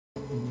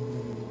And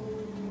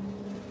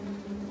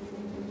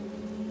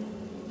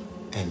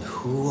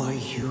who are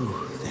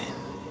you,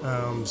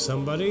 then?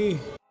 Somebody?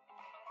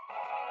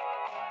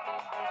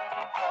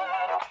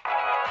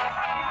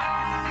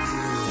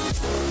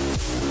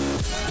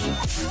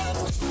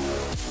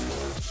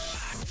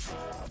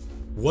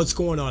 What's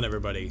going on,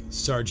 everybody?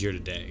 Sarge here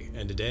today,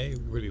 and today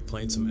we're going to be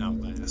playing some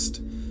Outlast.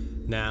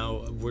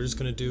 Now, we're just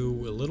going to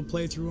do a little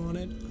playthrough on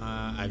it.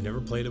 I've never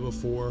played it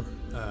before,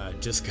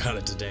 just got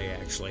it today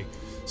actually,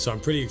 so I'm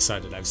pretty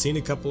excited. I've seen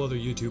a couple other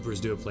YouTubers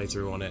do a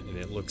playthrough on it, and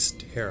it looks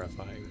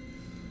terrifying.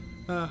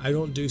 I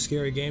don't do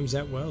scary games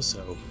that well,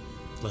 so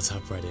let's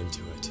hop right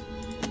into it.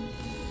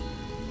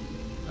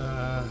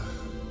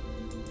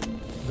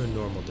 The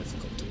normal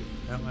difficulty.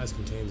 Outlast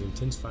contains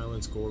intense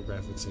violence, gore,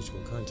 graphic, sexual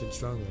content,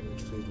 strong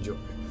language. Please enjoy.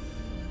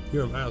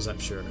 You're Miles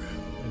Upshur,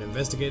 an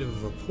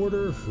investigative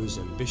reporter whose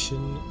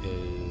ambition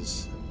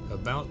is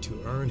about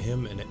to earn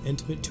him an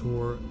intimate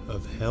tour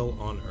of hell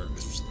on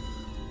Earth.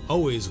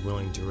 Always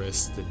willing to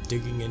risk the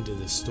digging into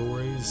the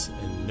stories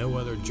and no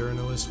other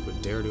journalist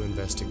would dare to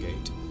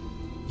investigate.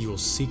 You will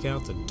seek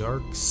out the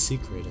dark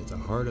secret at the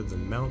heart of the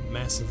Mount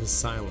Massive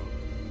Asylum.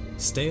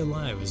 Stay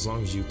alive as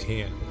long as you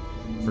can.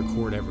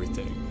 Record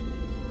everything.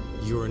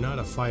 You are not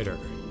a fighter.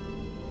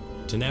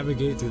 To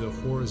navigate through the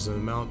horrors of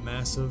the Mount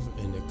Massive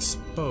and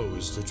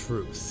expose the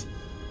truth.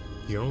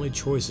 Your only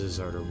choices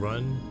are to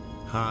run,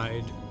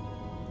 hide,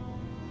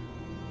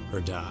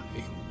 or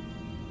die.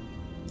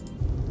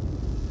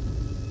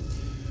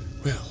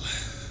 Well,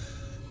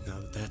 now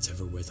that that's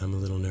over with, I'm a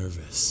little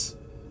nervous.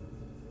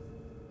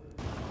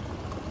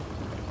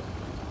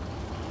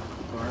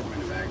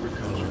 Department of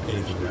Agriculture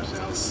Commissioner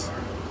Salazar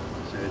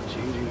said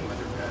changing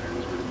weather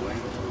patterns were to blame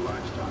for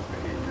livestock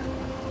behavior.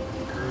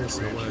 Encouraged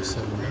ranchers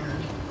and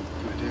breeders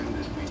to attend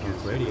this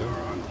weekend's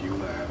seminar on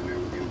Beulah Avenue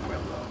in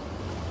Pueblo.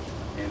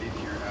 And if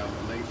you're out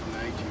late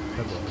tonight, you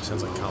may see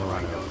sounds like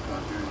Colorado.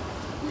 helicopters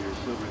near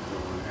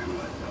Silverthorne and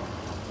Leadville.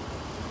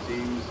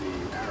 Seems the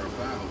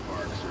Arapaho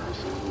Park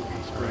services will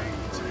be spraying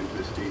for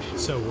infestation.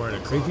 So we're in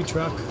a creepy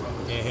truck,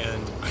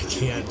 and I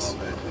can't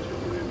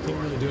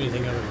really do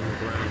anything other than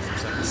look around from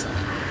side to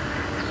side.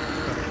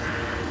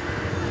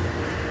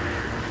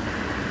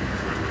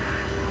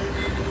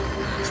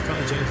 It's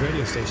probably change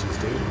radio stations,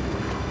 dude.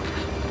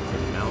 The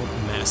Mount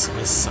Massive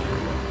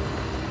Asylum.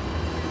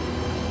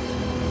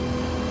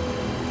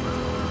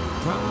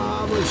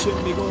 Probably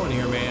shouldn't be going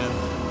here, man.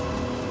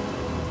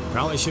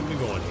 Probably shouldn't be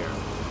going here.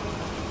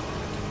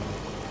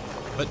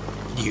 But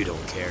you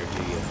don't care,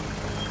 do you?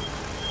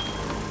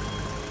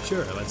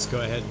 Sure, let's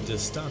go ahead and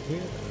just stop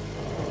here.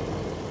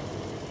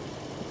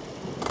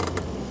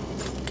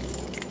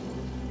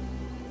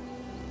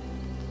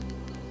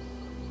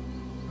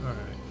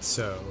 Alright,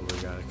 so we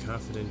got a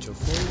confidential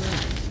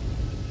folder.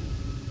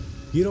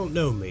 You don't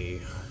know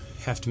me.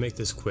 Have to make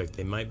this quick,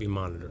 they might be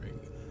monitoring.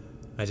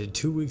 I did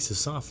 2 weeks of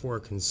software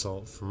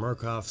consult for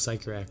Murkoff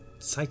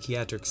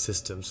Psychiatric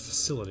Systems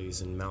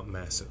facilities in Mount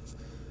Massive.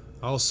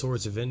 All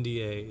sorts of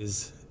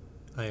NDAs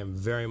I am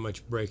very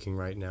much breaking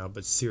right now,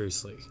 but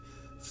seriously,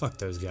 fuck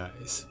those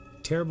guys.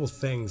 Terrible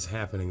things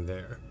happening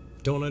there.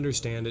 Don't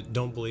understand it,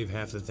 don't believe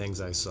half the things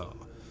I saw.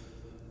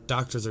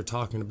 Doctors are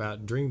talking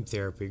about dream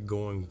therapy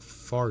going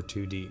far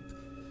too deep.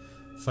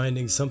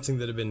 Finding something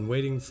that had been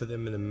waiting for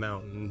them in the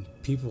mountain.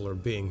 People are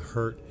being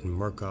hurt and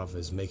Murkoff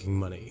is making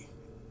money.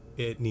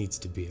 It needs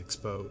to be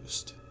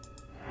exposed.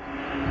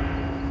 Alright,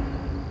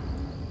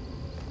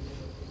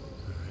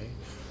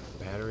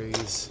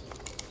 batteries,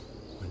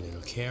 magneto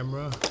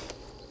camera.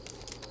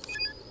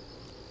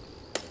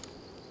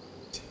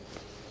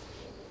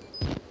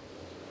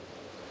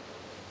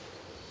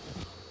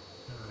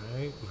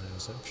 Alright,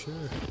 Miles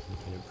Upshur,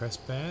 independent press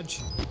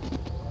badge.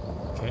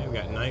 Okay, we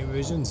got night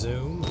vision,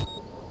 zoom.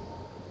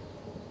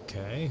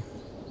 Okay.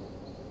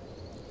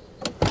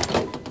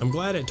 I'm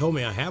glad it told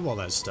me I have all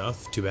that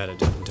stuff. Too bad it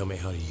didn't tell me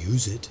how to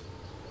use it.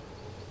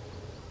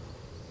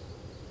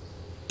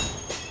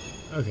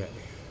 Okay.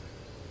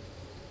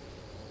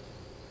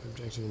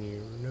 Objective in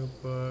your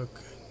notebook.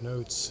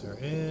 Notes are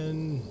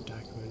in.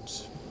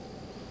 Documents.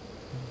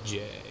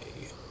 J.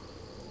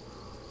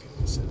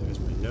 Okay, so there's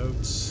my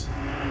notes.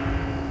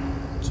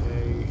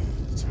 J.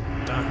 That's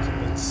my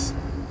documents.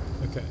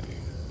 Okay.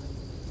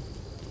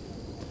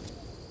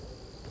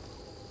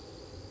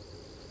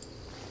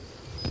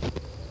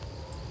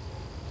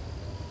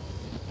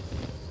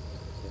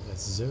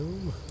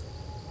 Zoom.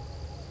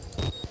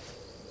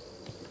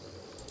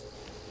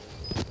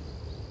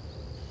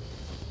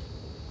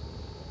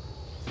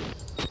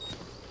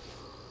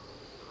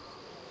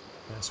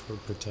 Password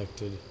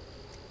protected.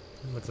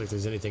 Doesn't look like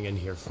there's anything in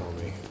here for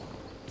me.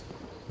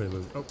 I'm gonna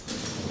move. Oh,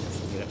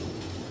 forget it.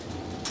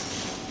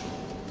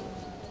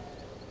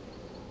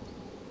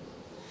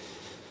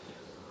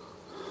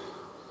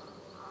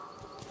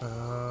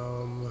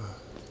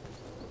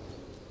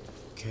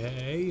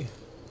 Okay.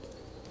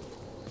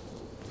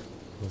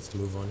 Let's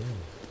move on in.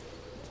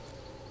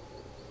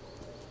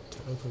 To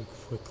open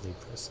quickly,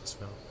 press this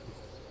mountain.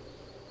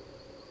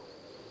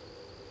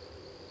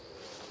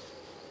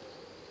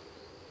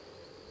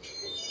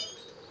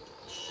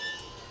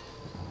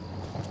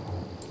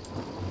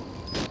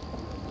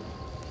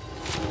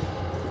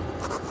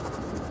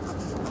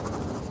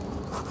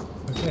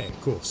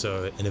 Cool,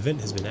 so an event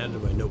has been added to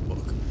my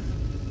notebook.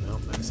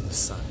 Mount Massive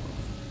Asylum.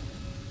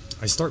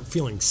 I start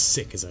feeling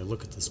sick as I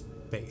look at this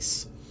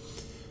base.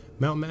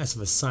 Mount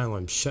Massive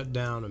Asylum shut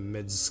down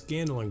amid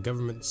scandal and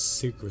government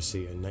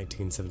secrecy in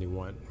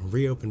 1971.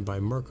 Reopened by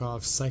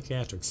Murkoff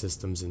Psychiatric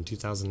Systems in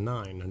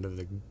 2009 under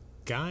the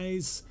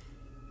guise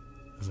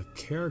of a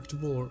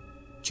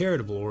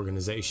charitable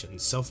organization.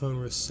 Cell phone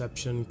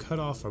reception cut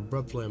off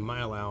abruptly a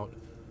mile out,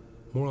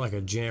 more like a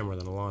jammer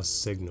than a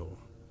lost signal.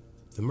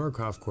 The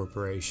Murkoff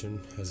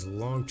Corporation has a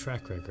long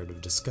track record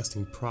of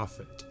disgusting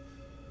profit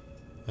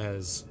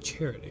as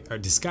charity, or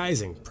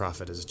disguising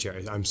profit as a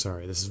charity. I'm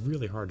sorry, this is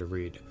really hard to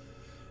read.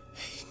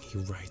 He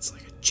writes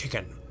like a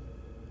chicken.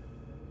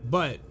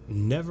 But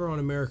never on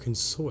American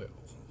soil.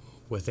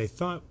 What they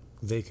thought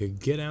they could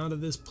get out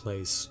of this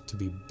place to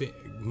be big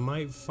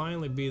might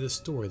finally be the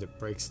story that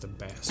breaks the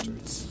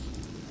bastards.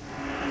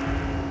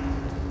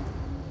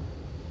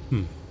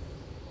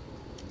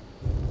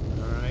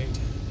 Alright.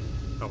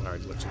 Oh, I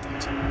already looked at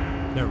that.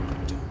 Never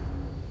mind.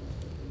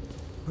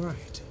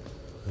 Alright.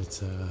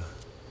 Let's,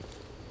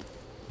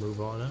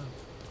 move on up.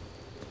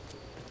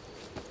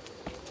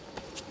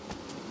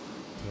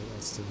 Okay,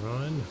 that's the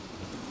run.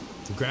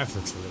 The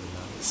graphics are really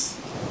nice.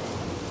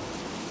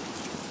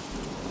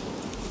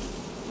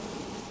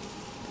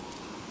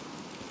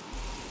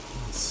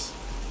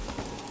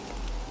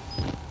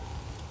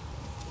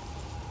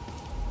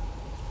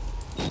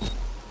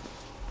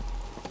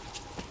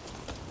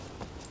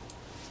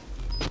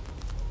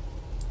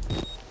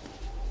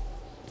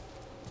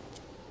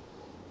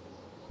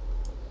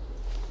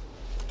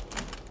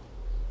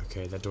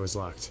 Okay, that door's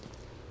locked.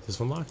 Is this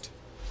one locked?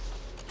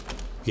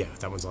 Yeah,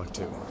 that one's locked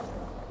too.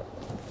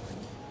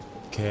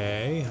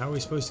 Okay, how are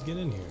we supposed to get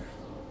in here?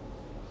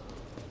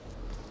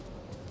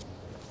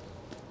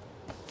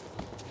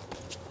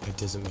 It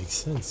doesn't make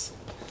sense.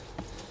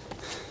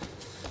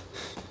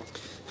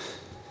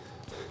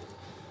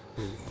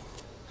 Ooh.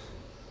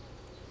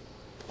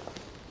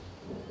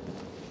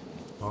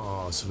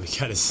 Oh, so we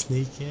gotta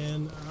sneak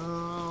in?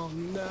 Oh,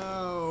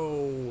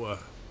 no!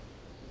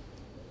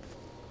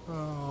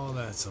 Oh,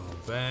 that's all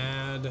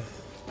bad.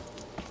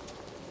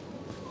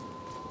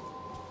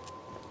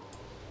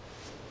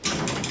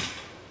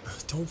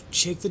 Don't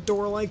shake the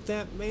door like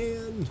that,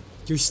 man.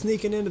 You're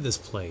sneaking into this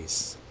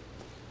place.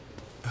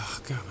 Oh,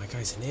 God, my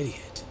guy's an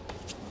idiot.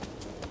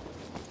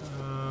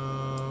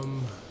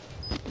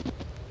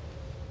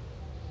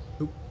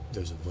 Oop,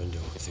 there's a window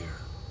up there.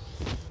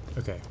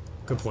 Okay,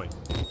 good point.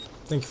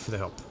 Thank you for the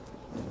help.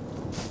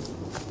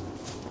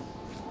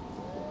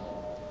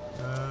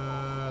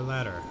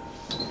 Ladder.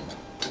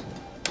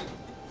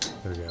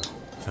 There we go.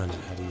 Found out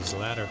how to use the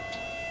ladder.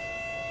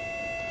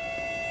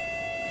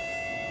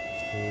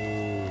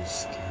 Ooh,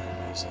 scary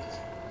music.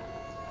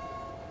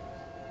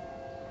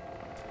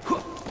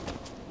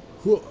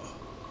 Whoa.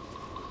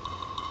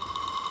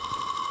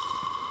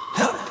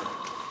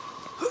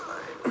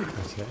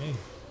 Okay.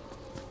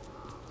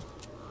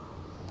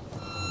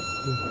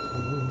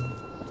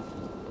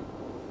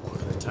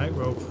 Walking the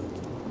tightrope.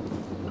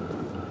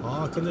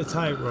 Walking the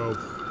tightrope.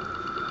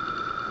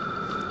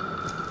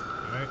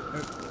 Alright.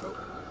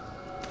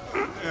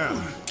 Yeah.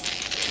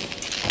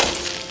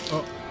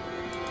 Oh.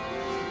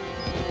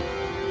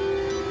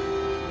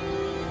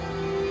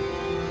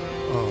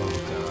 Oh,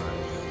 God.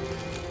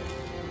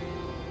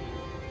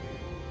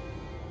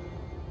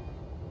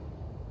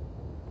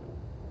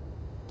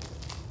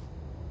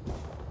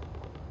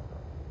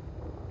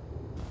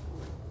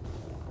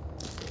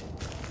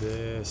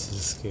 This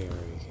is scary.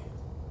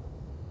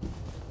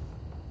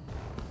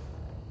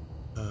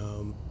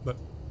 But,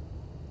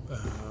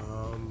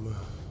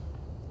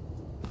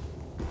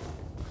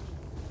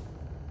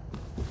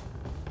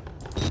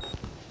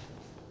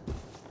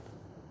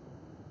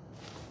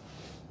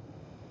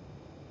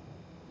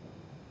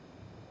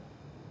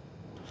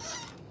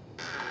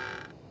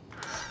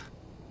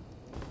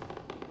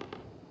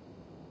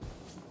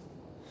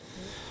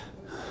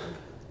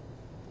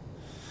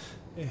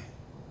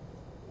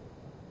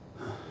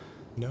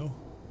 no?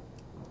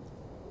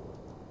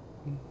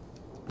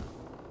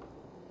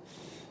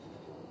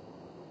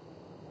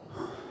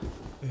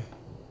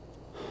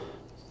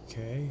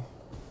 Okay.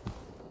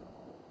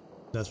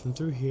 Nothing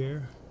through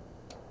here.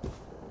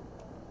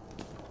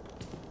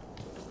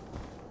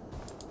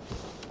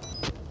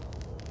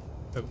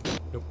 Oh,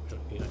 nope, we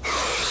don't need it.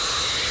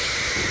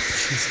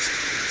 Jesus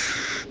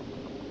Christ.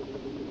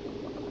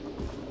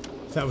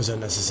 That was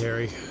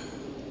unnecessary.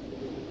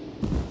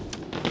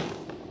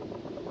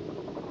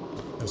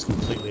 That was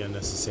completely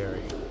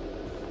unnecessary.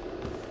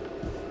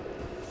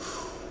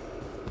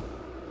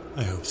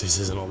 I hope this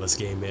isn't all this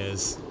game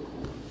is.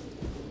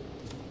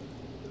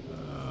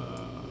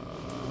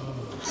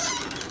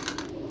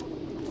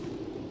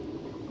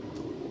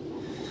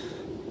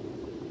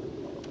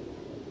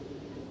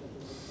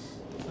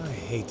 I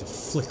hate the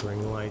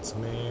flickering lights,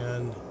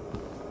 man.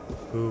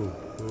 Ooh,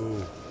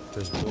 ooh,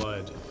 there's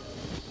blood.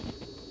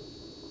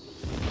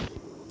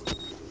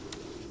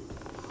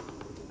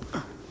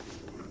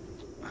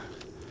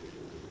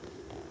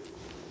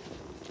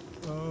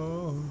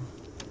 Oh.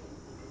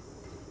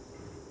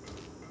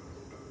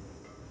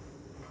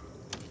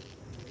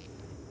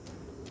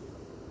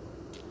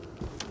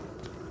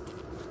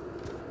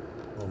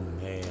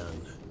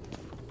 man.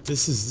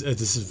 This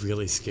is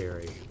really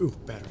scary. Ooh,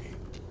 battery.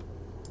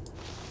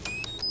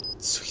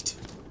 Sweet.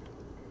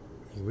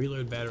 You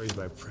reload batteries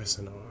by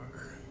pressing R.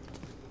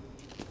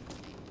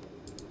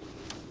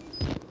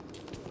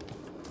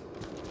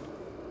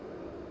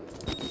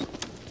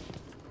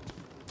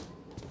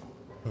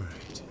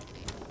 Alright.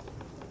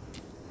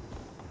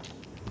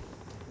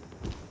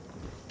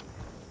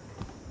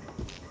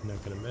 I'm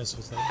not gonna mess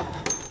with that.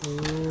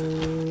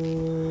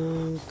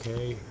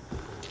 Okay.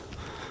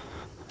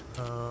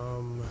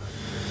 Alright.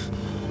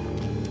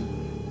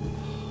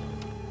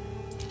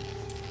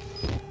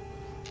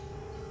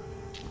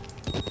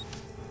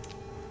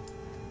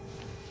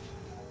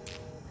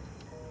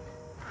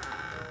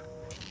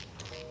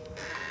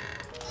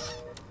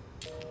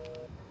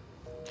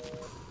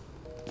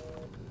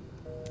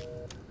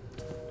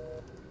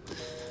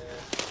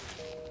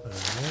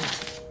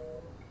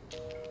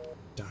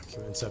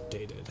 Documents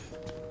updated.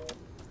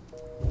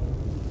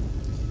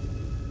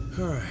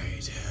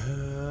 Alright.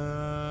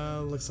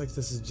 Looks like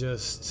this is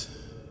just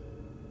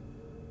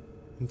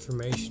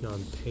information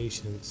on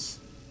patients.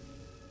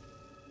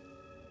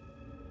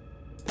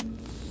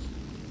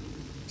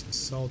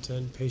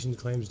 Consultant. Patient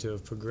claims to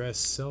have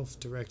progressed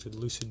self-directed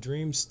lucid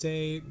dream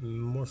state,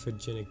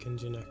 morphogenic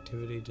engine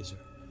activity,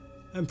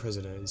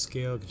 unprecedented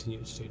scale,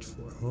 continued stage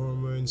 4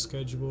 hormone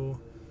schedule.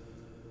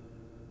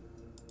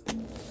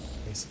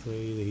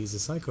 Basically, he's a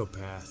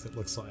psychopath, it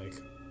looks like.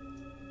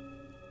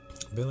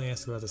 Billy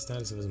asked about the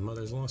status of his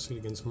mother's lawsuit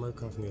against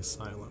Murkoff in the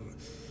asylum.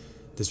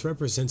 This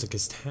represents a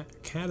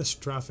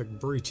catastrophic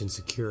breach in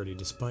security,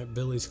 despite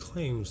Billy's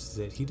claims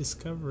that he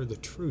discovered the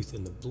truth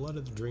in the blood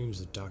of the dreams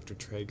of Dr.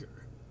 Traeger.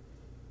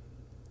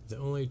 The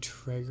only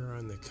Traeger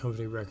on the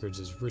company records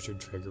is Richard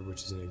Traeger,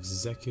 which is an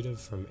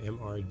executive from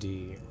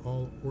MRD.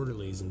 All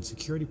orderlies and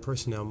security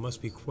personnel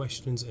must be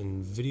questioned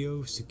and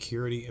video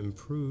security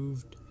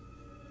improved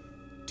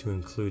to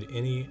include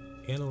any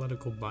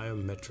analytical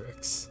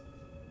biometrics.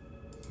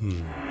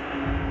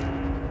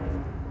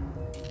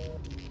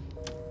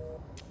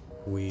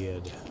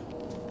 Weird.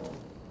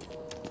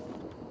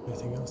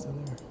 Anything else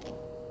down there?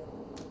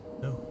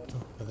 No,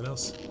 nothing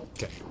else?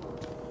 Okay.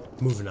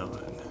 Moving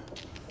on.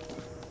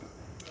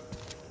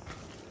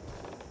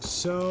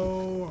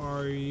 So,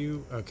 are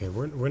you... Okay,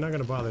 we're not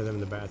going to bother them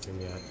in the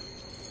bathroom yet.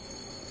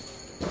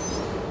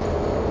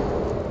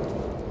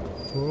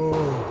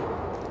 Whoa.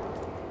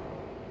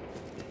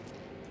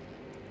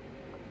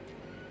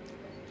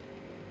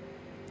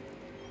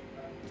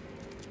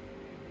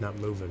 Not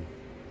moving.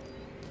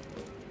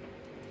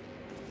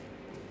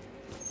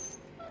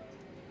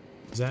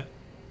 Is that...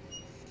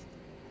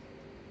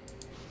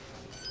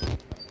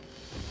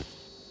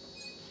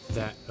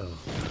 That... Oh,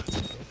 God,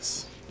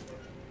 yes.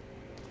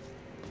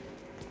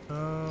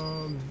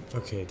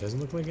 Okay, it doesn't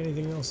look like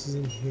anything else is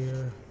in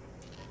here.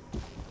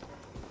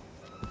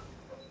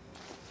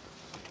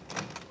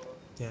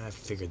 Yeah, I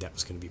figured that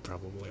was going to be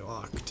probably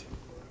locked.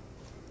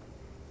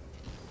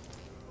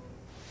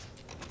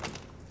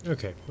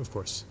 Okay, of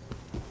course.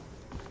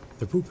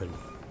 They're pooping.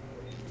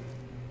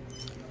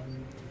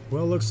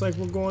 Well, looks like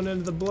we're going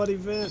into the bloody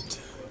vent.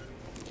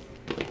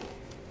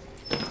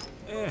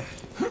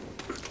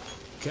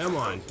 Come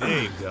on,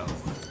 there you go.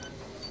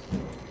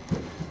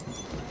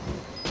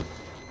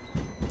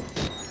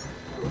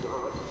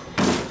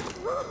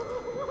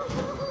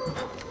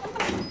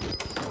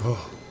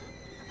 Oh.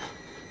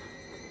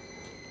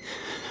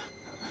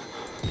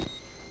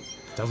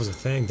 That was a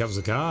thing. That was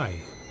a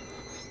guy.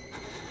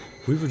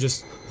 We were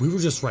just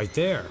right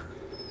there.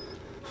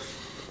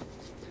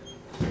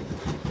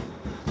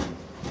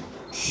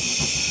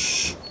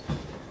 Shh.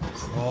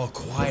 Crawl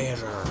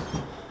quieter.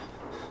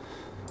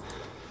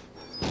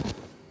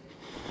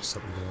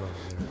 Something going on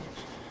there.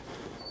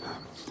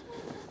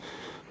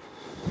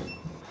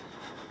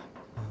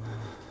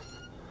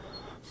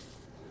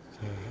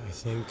 Okay, I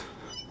think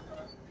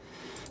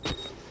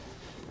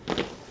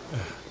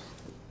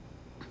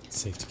it's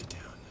safe to get down.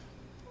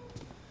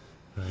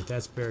 Alright,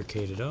 that's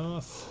barricaded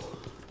off.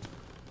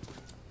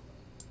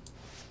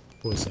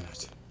 What was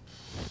that?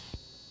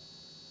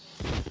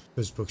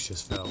 Those books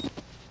just fell.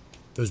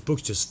 Those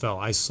books just fell.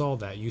 I saw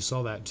that. You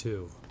saw that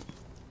too.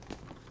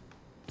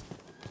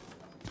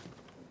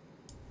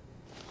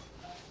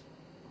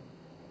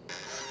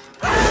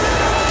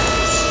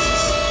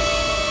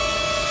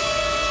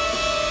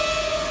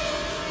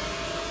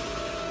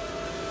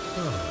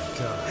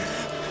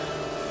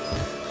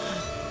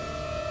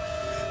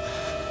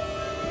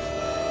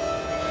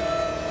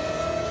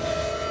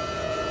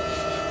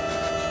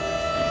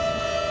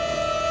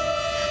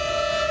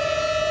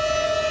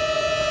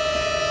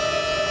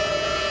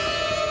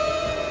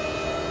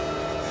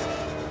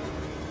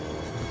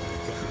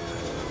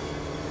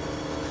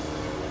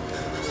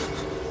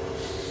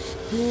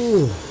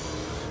 Ooh.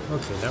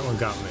 Okay, that one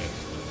got me.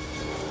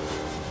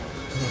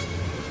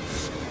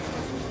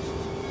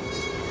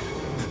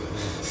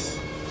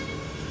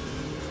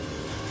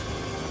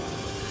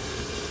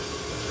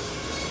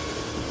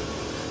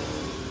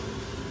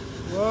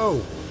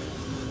 Whoa.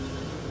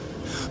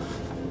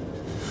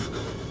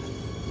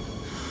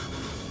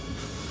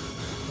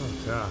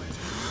 God.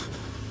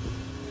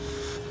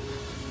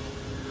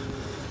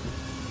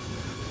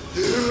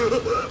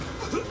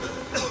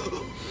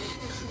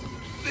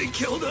 They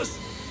killed us.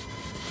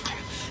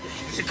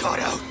 You got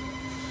out.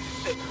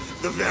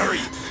 The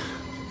variant.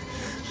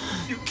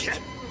 You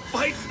can't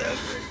fight them.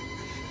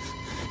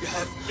 You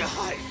have to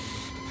hide.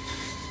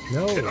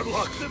 No. You can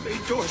unlock the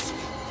main doors.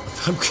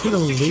 I'm gonna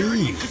leave.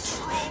 You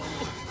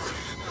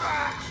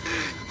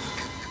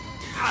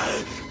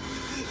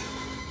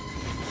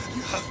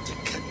have to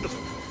get the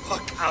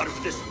fuck out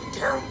of this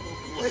terrible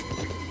place.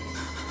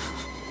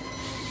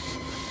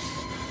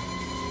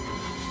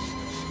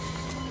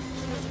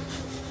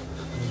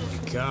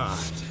 God.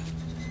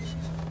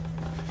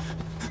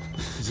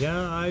 Yeah,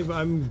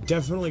 I'm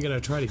definitely gonna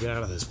try to get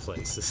out of this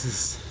place. This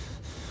is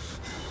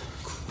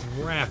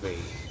crappy.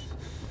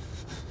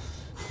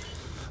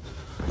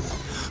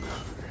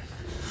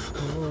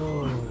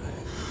 Oh.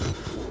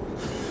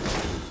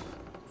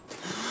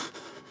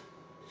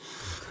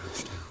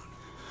 Crouch down.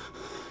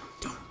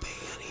 Don't pay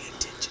any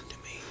attention to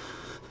me.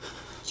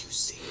 You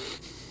see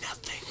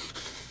nothing.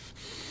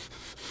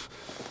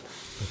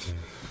 Okay.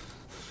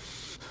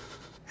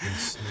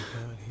 Let's sneak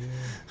out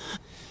here.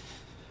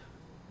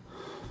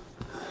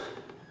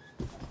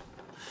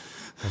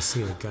 I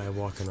see the guy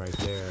walking right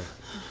there.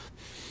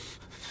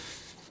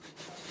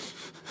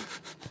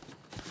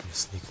 Let's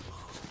sneak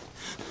along.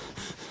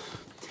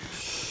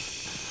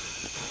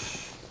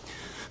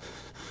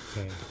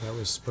 Okay, that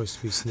was supposed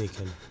to be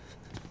sneaking.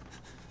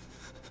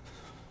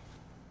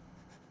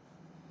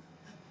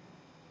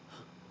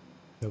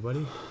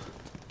 Nobody?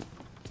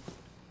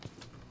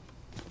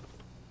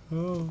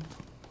 Oh.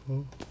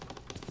 Oh.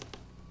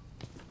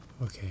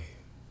 Okay.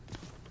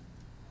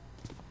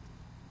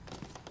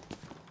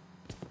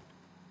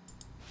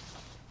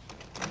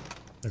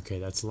 Okay,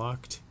 that's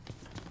locked.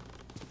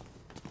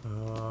 I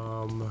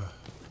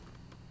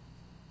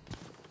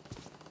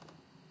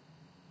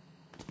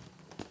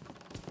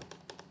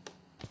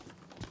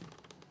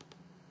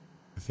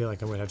feel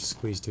like I'm gonna have to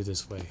squeeze through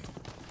this way.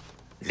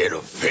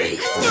 Little pig.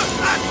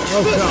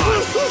 Oh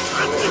God!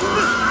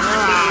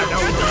 Ah, no.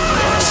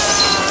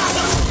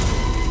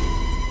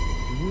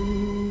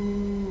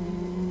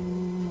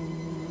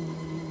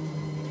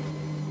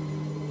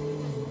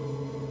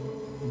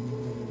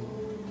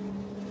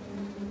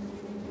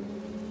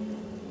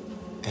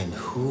 And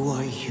who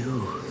are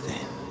you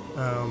then?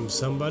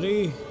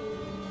 Somebody?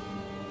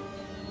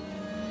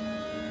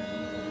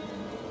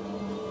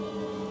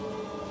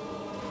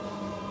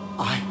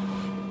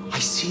 I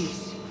see.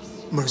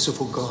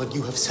 Merciful God,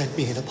 you have sent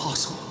me an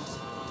apostle.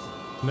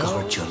 No.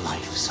 Guard your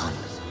life, son.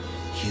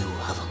 You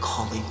have a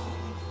calling.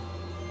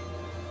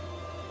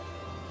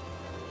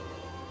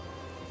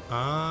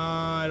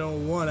 I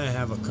don't want to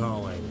have a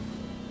calling.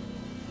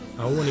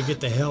 I want to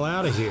get the hell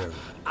out of here.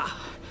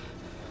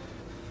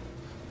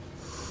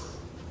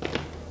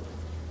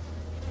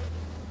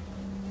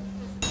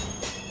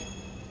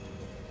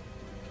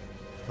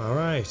 All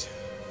right.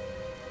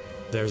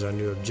 There's our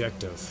new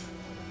objective.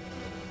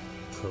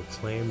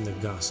 Proclaim the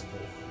gospel.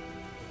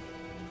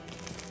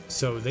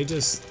 So they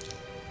just...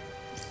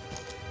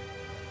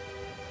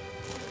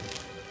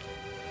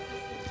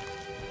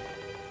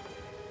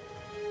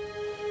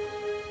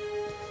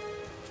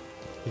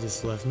 They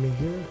just left me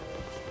here?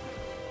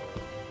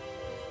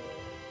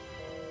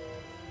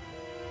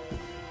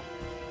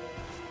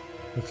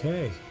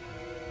 Okay.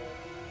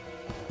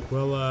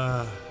 Well,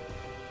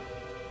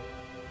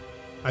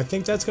 I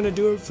think that's gonna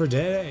do it for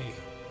today.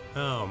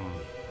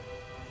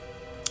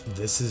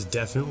 This is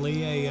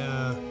definitely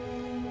a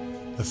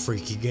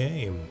freaky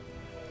game.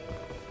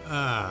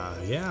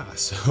 Yeah,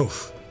 so,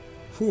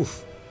 whew.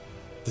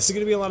 This is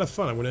gonna be a lot of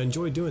fun. I'm gonna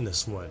enjoy doing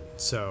this one.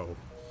 So,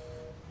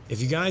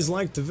 if you guys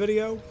liked the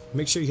video,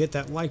 make sure you hit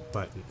that like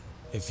button.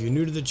 If you're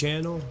new to the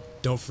channel,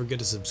 don't forget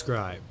to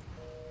subscribe.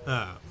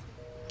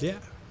 Yeah,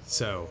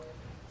 so,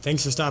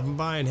 thanks for stopping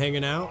by and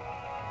hanging out.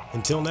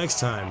 Until next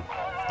time,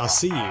 I'll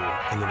see you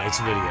in the next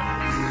video.